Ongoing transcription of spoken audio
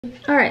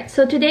Alright,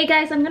 so today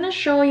guys, I'm gonna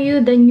show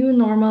you the new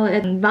normal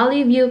at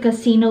Valley View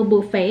Casino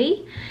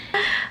Buffet.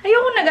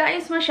 Ayoko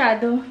nag-ayos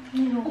masyado.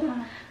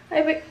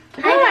 Hi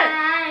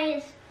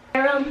guys!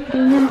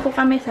 Tingnan po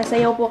kami,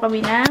 sasayaw po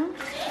kami ng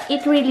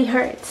It Really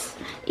Hurts.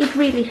 It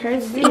really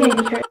hurts. It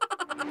really hurts.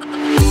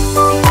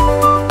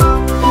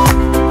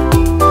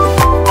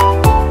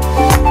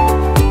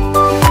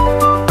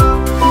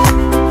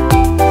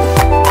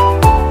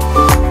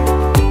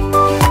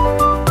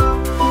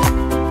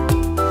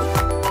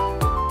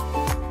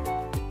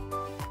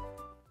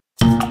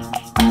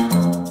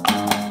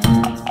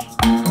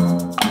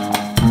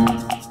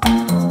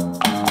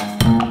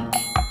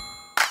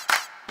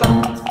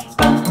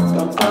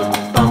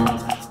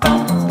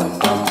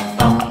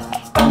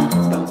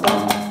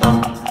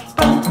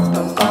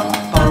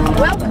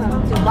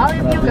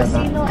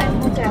 Casino and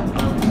hotel.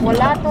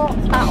 Wala to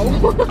tao.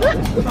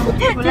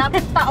 Wala po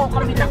tao,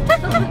 kami lang.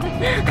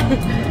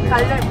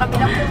 Kami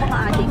lang po mga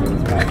adik.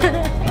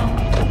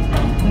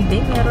 Hindi,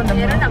 meron naman.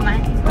 Meron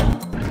naman.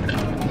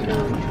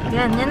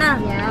 Yan, yan na.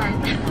 Yan.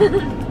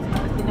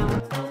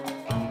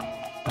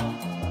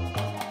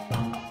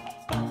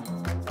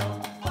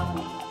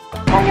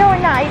 Ano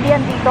yung na-idea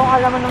dito?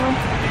 Alam mo naman.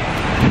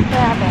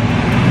 Kaya ba?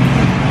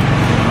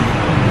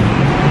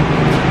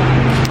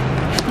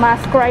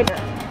 Mask Rider.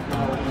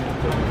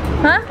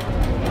 Huh?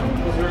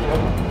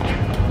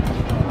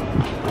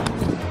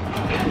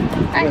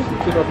 Hi.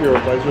 Take off your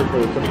visor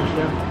for the temperature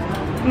scan.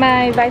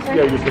 My visor?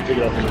 Yeah, you should take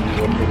it off.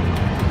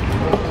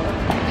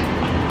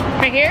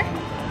 Right here?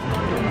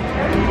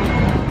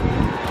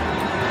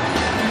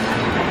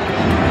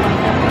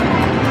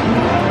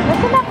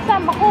 Basta na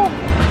kasama ko.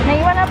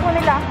 Naiwan na po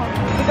nila ako.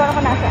 Ikaw na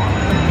ko nasa.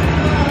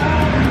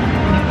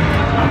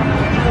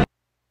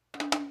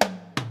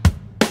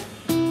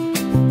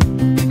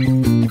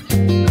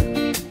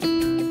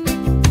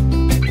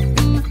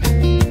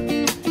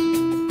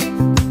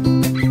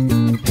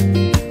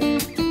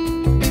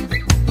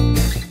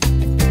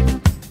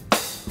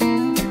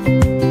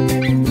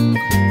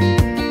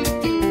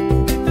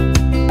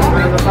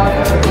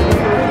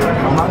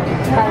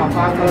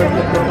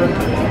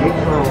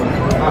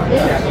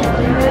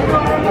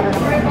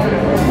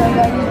 So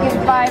yeah, you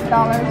give $5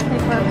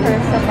 per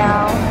person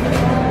now.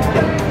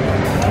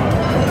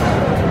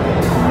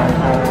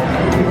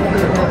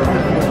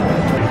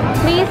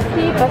 Please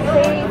keep a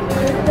safe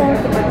distance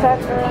to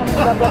protect them.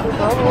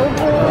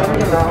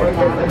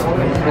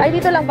 Ay,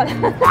 dito lang pala.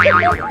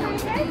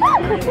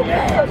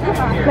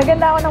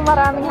 Naganda ako ng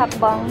maraming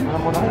hakbang.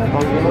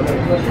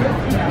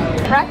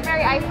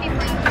 Raspberry iced tea,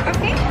 please.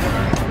 Okay.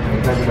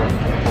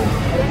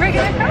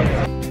 Regular cup?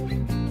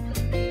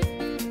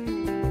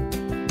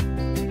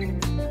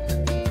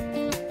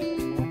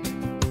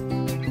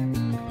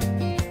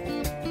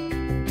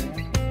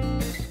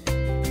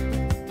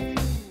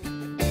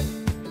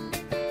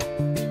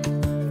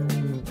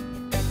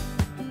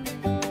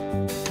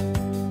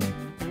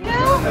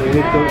 Do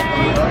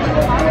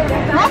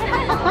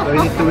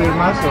we need to wear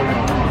mask or no?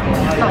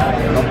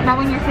 Not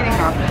when you're sitting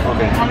up.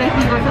 Okay. Unless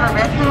you go to the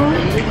restroom.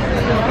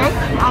 Okay?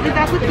 I'll be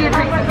back with your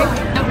drink,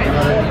 okay?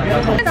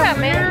 Ano sabi?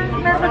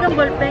 Meron ka ng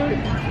ballpen.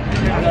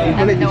 Ang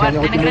dami daw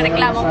arte.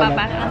 Nagre-reklamo pa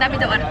pa. Ang dami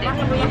daw arte.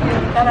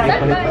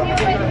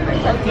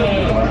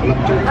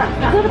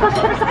 Siguro pa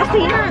siya sa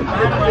kasinan.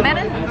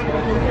 Meron?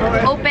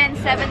 Open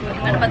 7,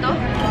 ano ba to?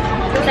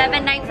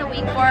 7 nights a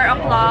week, 4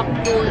 o'clock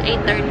to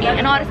 8:30.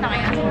 Anong oras na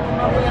ngayon?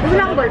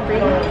 Wala akong ballpen.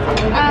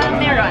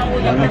 Meron.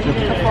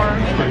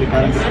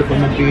 Parang gusto ko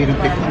mag-bigay ng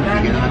teknik.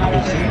 Bigyan na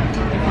ako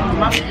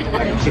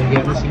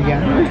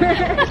Siliana.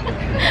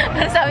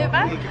 Ano sabi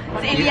pa?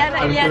 Si Eliana.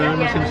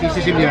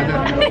 Si Siliana.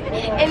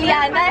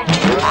 Eliana.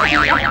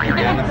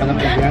 Eliana pa lang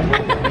yan.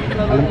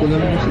 Alam ko na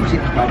lang yung si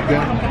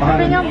Papya.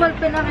 Sabi nga ang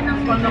ballpen namin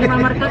ng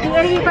mamarka.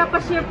 Ay,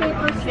 ipapashare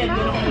papers na.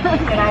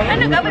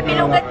 Ano ka?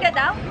 Pipilugat ka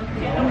daw?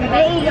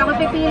 Ay, ako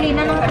pipili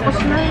na nung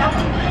tapos na.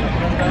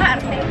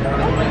 Arte.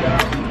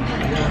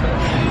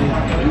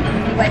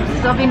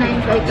 So,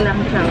 kinaintay ko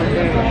lang shower.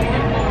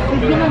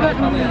 Binagat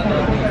mo.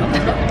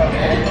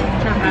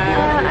 Tsaka,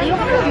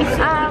 ayoko na miss.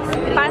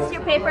 Pass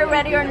your paper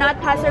whether you're not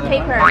pass your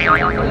paper.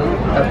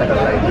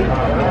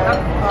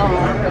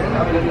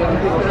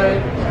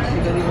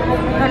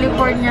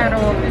 California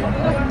roll.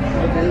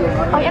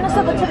 Ay, ano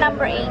sagot sa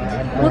number 8?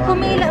 Huwag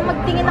kumila,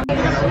 magtingin na.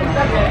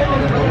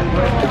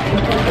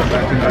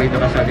 Dito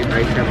ka sa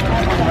device.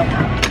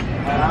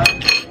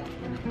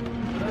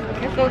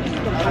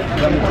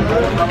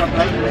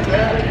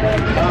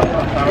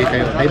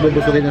 Ay,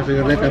 bubusugin ng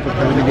cigarette tapos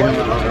kami hindi na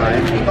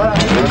makakain.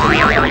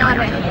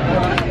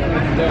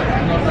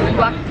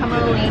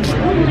 Guacamole.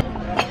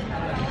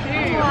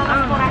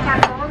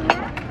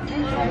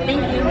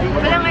 Thank you.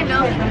 Walang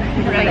ano?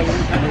 Rice.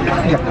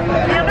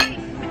 Walang rice.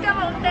 Bigyan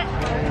mo unti.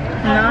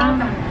 No.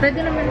 Pwede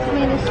naman sa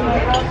minus mo.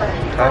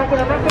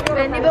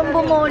 Pwede bang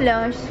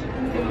bumulas?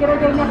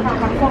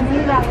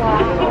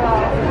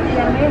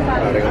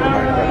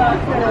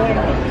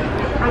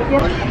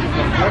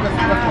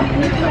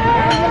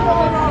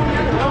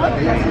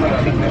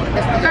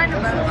 Kano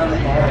ba?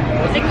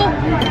 Iko.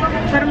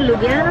 Parang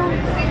lugi, ano?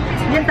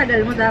 Yan,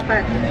 tagal mo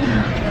dapat.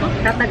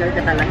 Tatagal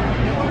ka talaga.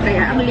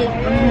 Kaya ang late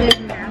na.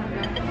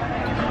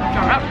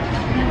 Sarap.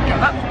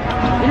 Sarap.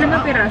 Ilan na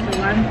piraso?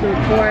 1,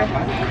 2, 4.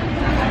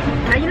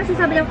 Ayun ang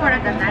sasabi niya 4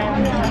 at a time.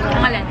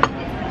 Ang alin?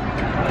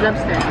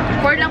 Lobster.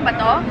 4 lang ba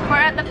to?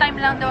 4 at a time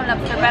lang daw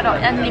lobster, pero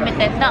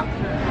unlimited na.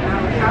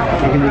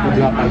 Hindi ko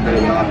black card.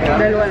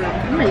 Dalawa lang.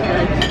 Oh my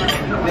God.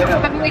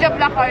 Pag hindi ka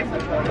black card,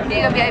 hindi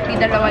ka VIP,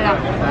 dalawa lang.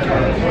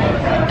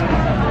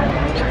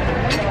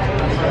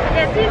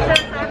 Yes, yes,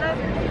 salad.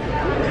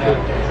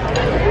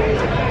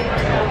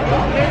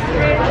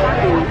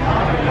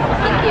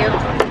 Thank you.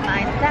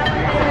 Nice salad.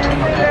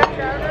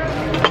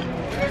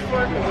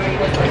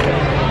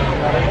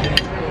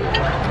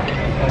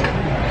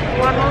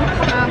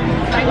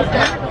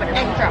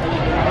 Extra.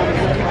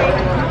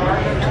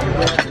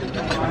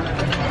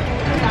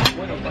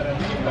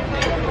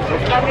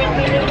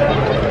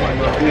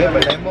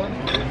 Lemon.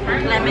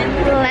 Lemon.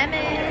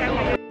 Lemon.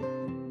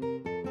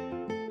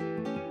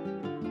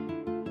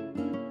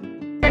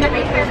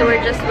 So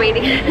we're just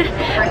waiting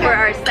for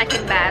our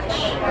second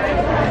batch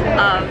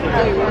of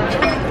food.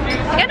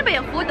 Ano ba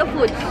yung food o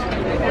foods?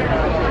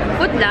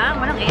 Food lang,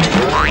 walang eh.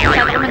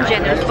 Masyado ko ng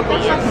generous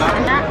pagpiyas.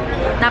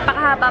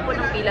 Napakahaba po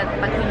ng pila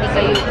pag hindi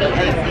kayo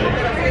VIP.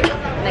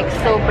 Like,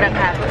 sobrang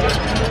haba.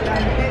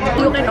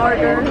 You can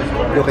order.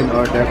 You can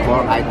order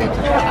 4 items.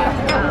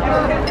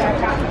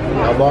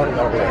 No more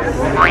or less.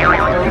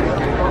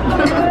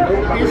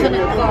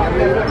 Sunod ko.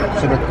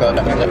 Sunod ko,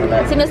 nakagano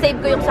na. Sinasave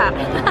ko yung sa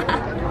akin.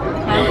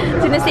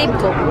 Sinasave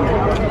ko.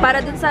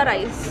 Para dun sa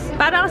rice.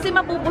 Para kasi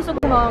mapupusog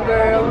mo,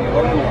 girl.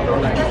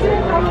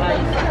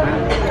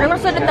 Ano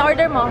sunod na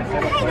order mo?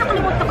 Ay,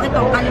 nakalimutan ko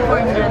ito.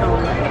 California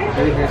roll.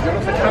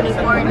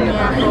 California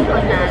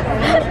coconut.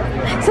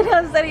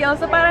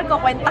 Seryoso, parang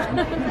kukwenta.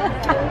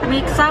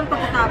 May exam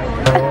pagkatapos.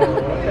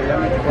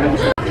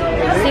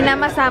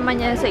 Sinama-sama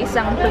niya sa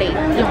isang plate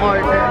yung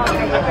order.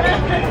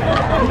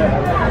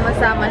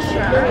 Sama-sama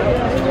siya.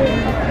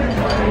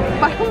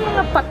 Parang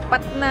mga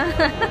patpat na.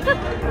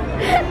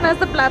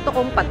 Nasa plato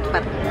kong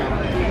patpat.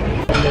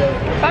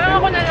 Parang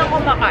ako na lang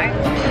kumakain.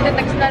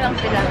 Text na lang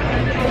sila.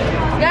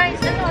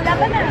 Guys, ano?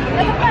 Laban na.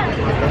 Laban pa.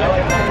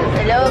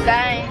 Hello,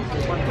 guys.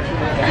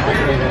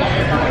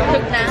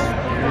 Tug na.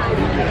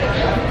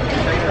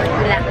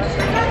 Wala.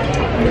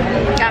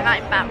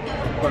 Kakain pa ako.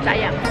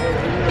 Sayang.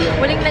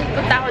 Muling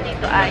nagpunta ako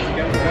dito ay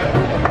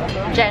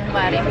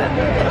January ba?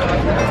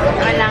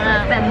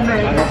 Kailangan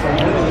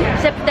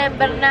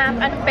September na.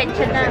 Anong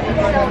pension na?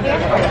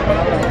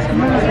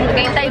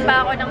 Nagkintay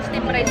pa ako ng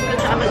steam rice ko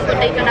tsaka mas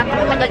potato na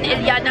kapag ni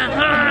Eliana.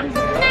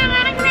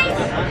 Nangarang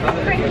rice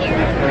for here.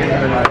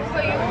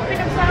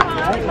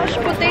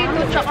 Mashed potato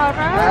tsaka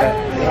rice.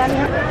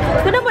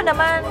 Ito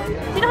naman.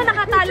 Sino ka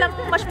nakatalang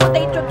mashed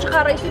potato tsaka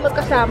rice yung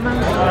magkasama?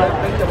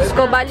 Diyos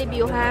ko,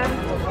 Balibiu ha?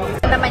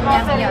 Ano naman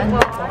yan?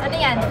 Ano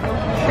yan?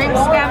 Shrimp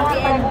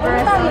scampi and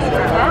Brussels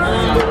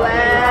sprouts.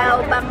 Wow,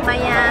 pang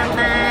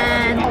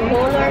mayaman.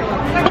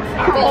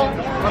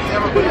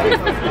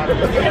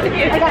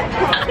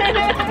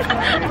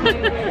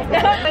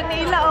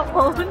 Vanilla o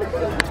cone?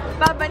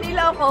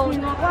 Vanilla o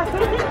cone?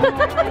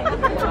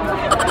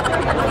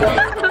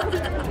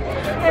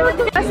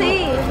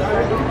 Kasi,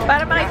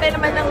 para makita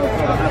naman ng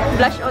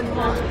blush on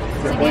mo.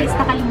 So guys,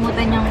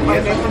 nakalimutan yung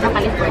order ko na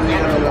California.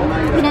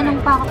 Tinanong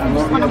pa ako kung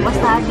gusto ko ng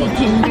wasabi,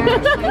 ginger,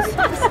 soy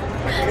sauce.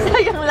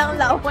 Sayang lang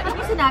laway.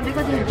 Ano sinabi ko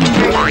din,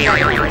 ginger lang.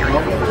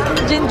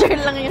 Ginger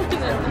lang yun.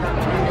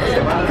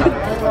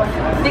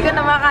 Hindi ko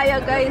na makaya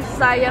guys.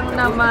 Sayang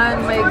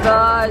naman. My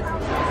God.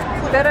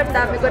 Pero ang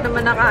dami ko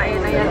naman nakain.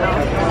 Ayan o.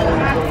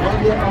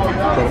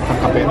 Sarap ng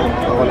kape.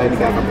 Wala yung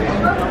kape.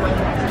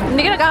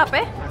 Hindi ka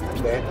nagkakape?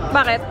 Hindi.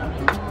 Bakit?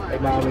 Ay,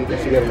 maamoy ka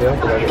sigarilyo.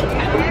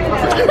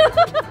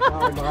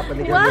 Mga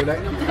panigarilyo.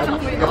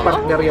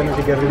 Kapartner yan ng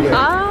sigarilyo.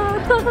 Ah.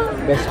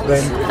 Best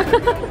friend.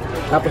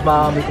 Tapos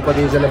maamoy ko pa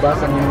din sa labas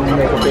ang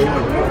may-kape.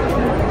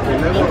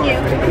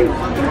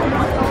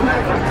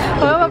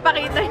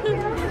 Mapapakita yun.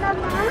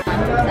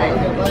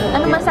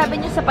 Ano masabi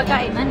niyo sa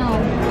pagkain? Ano,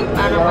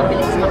 para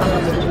mabilis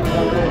makabusog.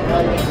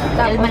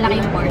 Dahil malaki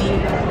yung portion.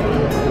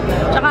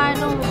 Tsaka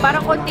ano,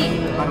 parang konti.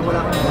 Parang wala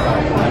kang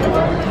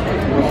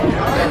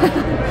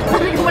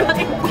Parang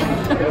malaki.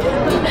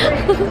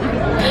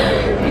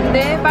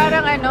 Hindi,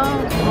 parang ano,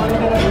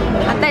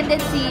 ang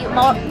tendency,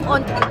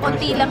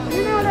 konti lang.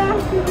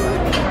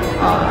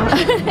 Oh,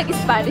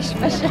 nag-Spanish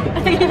pa siya.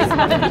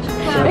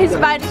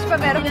 Spanish pa,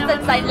 meron minsan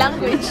sign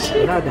language.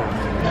 ensalada.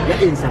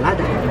 Yung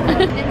ensalada.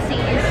 Tendency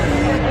is,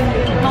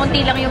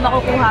 konti lang yung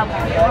makukuha mo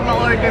or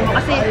ma-order mo.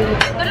 Kasi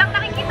ito lang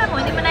nakikita mo,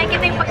 hindi mo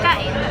nakikita yung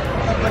pagkain.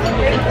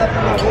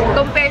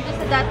 Compared to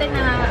sa dati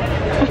na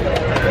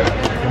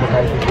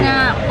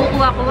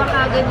kukuha-kuha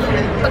ka,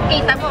 ganun.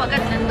 Pagkita mo,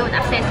 agad nandun,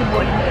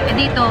 accessible. Eh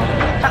dito,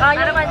 Parang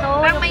ano,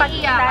 parang yung may iya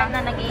pagkita ka. na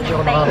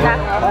naghihintay ka.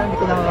 Parang hindi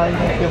ko nakakain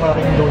yung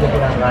malaking lulo ko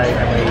nakakain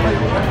na may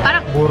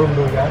Parang, burong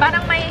lulo.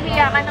 parang may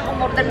hiya ka ng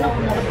umorder ng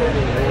umorder.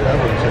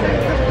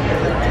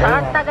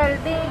 Ang tagal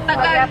din.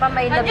 Wala pa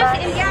may labas. Nandiyan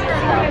si Eliana.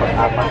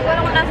 Wala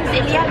ko nasa si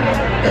Eliana.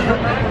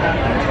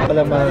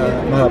 Pala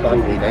mahaba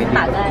ang pila,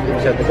 hindi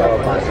siya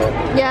nagpapasok.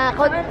 Yeah,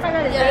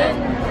 tagal yan.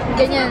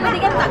 Ganyan. Hindi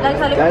ka tagal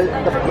sa Dahil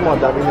dapat mo,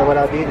 dami na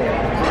wala din eh.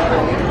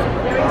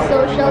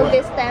 social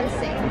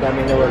distancing.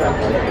 Dami na wala.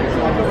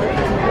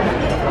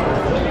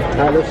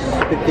 Halos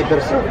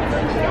 50%.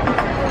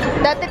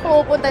 Dati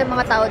pupunta yung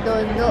mga tao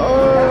doon.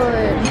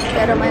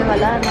 Pero may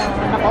wala na.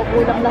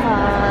 Nakaupo lang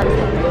lahat.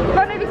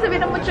 Paano ibig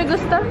sabihin ng mucho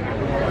gusto?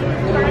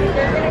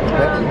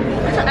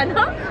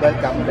 Ano?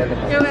 Welcome.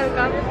 You're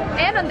welcome.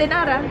 Ayan ang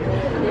dinara.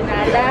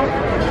 Dinara.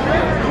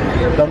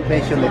 Don't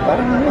mention it.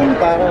 Parang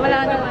wala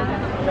naman.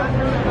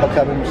 Pag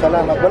sabi mo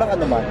salamat, walang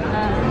ano man.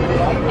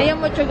 Ayun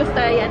mucho gusto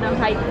ay ano,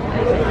 hi.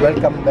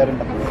 Welcome very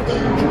much.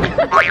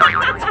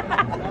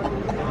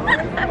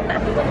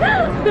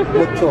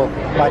 Mucho,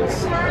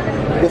 much,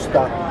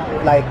 gusta,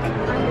 like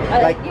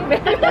you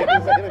very much.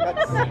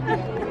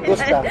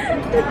 Gusta,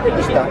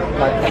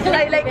 much.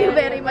 I like you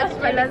very much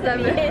pala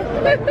sabi.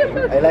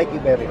 I like you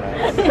very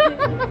much.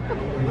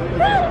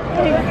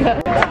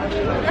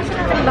 Kasi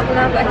natin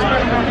baklava at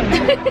saka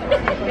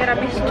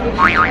tiramisu.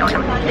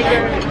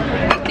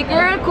 Si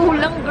girl,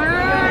 kulang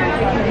girl.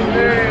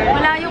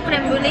 Wala yung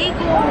creme brulee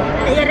ko.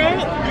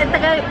 Ayare,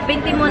 taga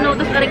 20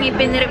 minutos ka rin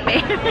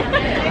ipinrepair.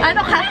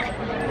 Ano ka?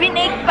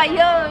 Pinake pa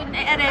yun.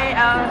 Ayare,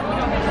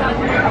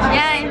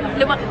 yan.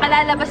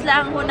 Kalalabas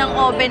lang ho ng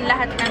oven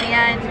lahat ng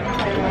yan.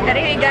 Pero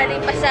yung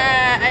galing pa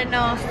sa,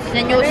 sa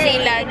New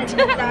Zealand.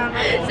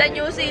 Sa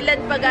New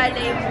Zealand pa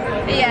galing.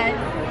 Ayan.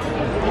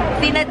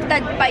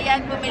 Tinadtad pa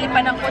yan. Bumili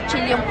pa ng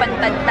kutsilyong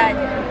pantadtad.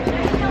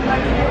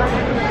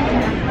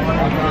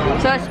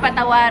 So,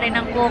 patawarin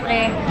ng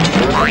kuke.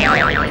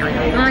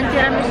 Ang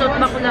tiramisu at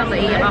baklava.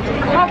 Iyak ako.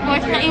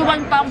 Tapos,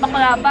 naiwan pa ang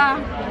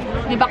baklava.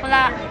 Di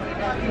bakla.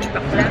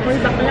 Uy,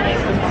 bakla.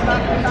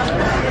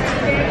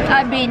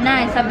 Be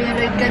nice. Sabi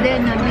rin ka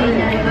din. Be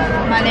nice.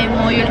 Malay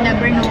mo, you'll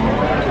never know.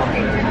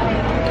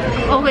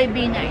 Okay,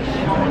 be nice.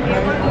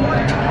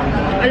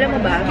 Alam mo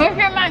ba? Where's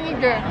your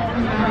manager?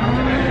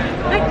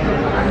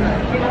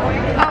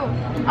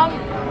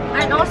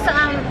 And also,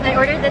 I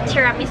ordered the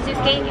tiramisu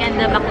cake and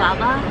the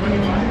baklava.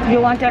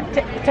 You want a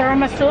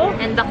tiramisu?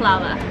 And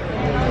baklava.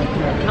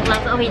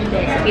 Baklava o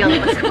hindi?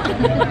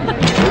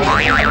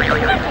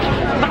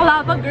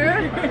 Baklava,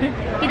 girl!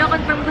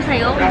 Kino-confirm ko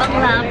sa'yo,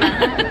 baklava.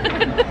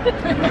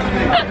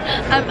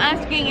 I'm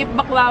asking if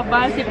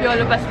baklava si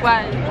Piolo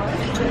Pascual.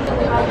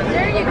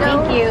 There you go.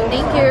 Thank you.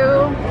 Thank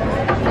you.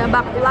 The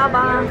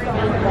baklava.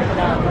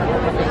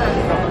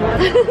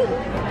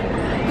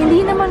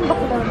 Hindi naman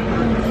baklava.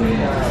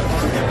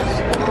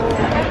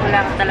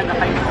 Wala ka talaga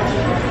kayo.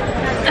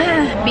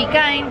 Be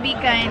kind,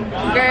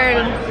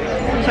 girl.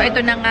 So,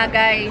 ito na nga,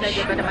 guys.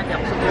 Lagi ba naman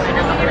ako siguro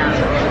na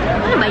baklava?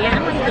 Ano ba yan?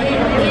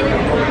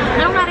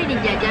 Anong narinig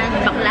dyan?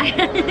 Bakla.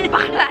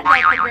 Bakla na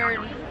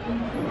girl.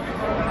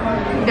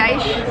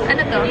 Guys,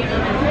 ano to?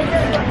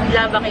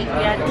 Lava cake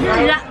yan.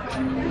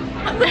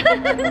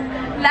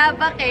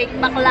 Lava cake,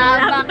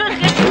 baklava.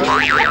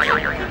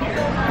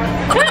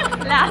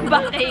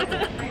 Lava cake.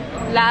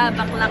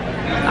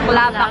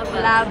 Baklava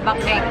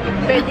cake.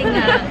 Pwede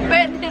nga.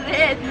 Pwede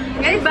rin.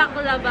 Guys,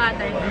 baklava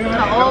tayo.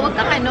 Oo, wag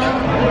ka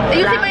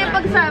ayusin mo yung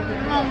pagsama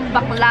mong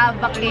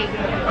baklava cake.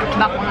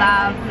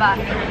 Baklava.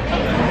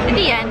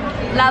 Hindi yan.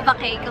 Lava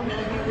cake.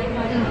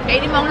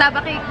 Kainin mo ang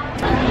lava cake.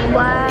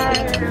 Wow.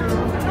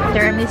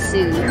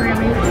 Tiramisu.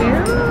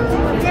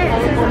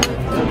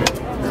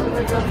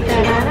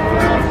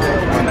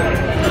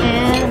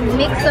 And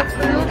mix of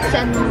fruits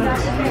and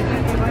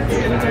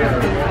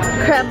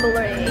creme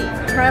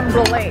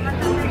brulee,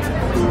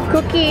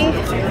 cookie,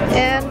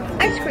 and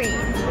ice cream.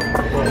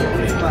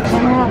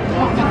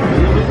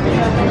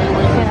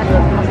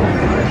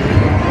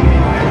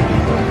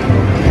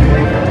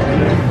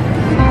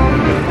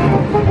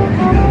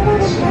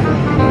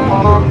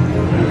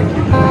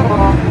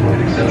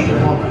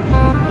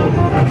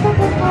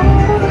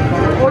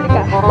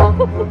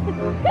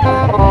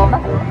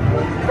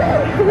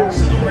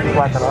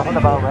 Quatro, ako na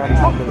ba?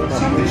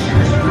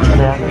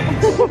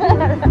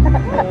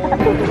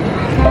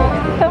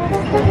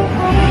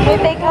 May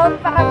take out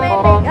pa kami,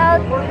 take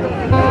out. $7.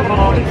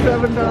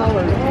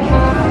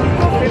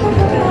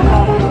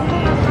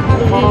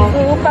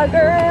 Ligo pa,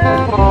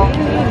 girl.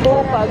 Ligo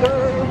pa,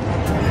 girl.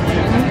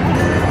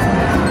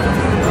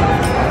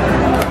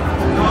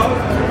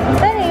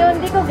 Ano yun?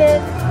 Hindi ko get.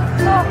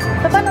 So,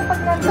 paano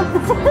pag nandun?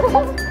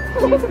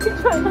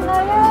 Picture na nga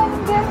yan.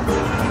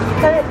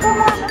 Ito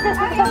mga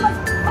kasi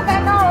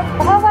magkano?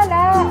 Baka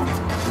wala.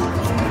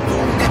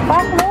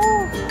 Paano?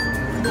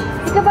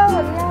 Hindi ka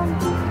bawal yan.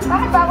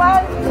 Bakit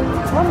bawal?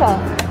 Wala.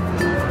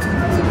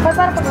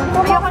 Para pag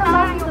ayoko na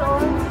nga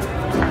doon.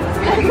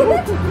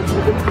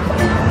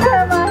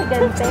 Para mga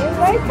gante.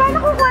 Guys, paano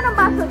kukuha ng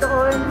baso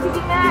doon?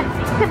 Sige nga,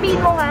 sabihin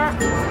mo nga.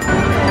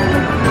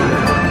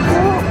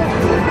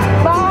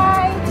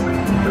 Bye!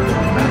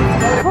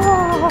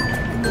 Oh,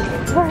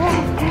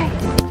 alright, guys.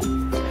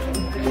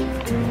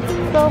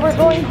 So we're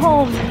going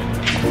home.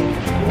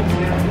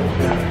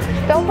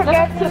 Don't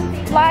forget to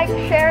like,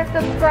 share,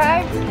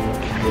 subscribe,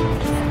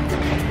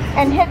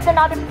 and hit the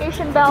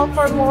notification bell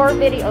for more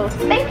videos.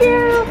 Thank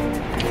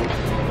you!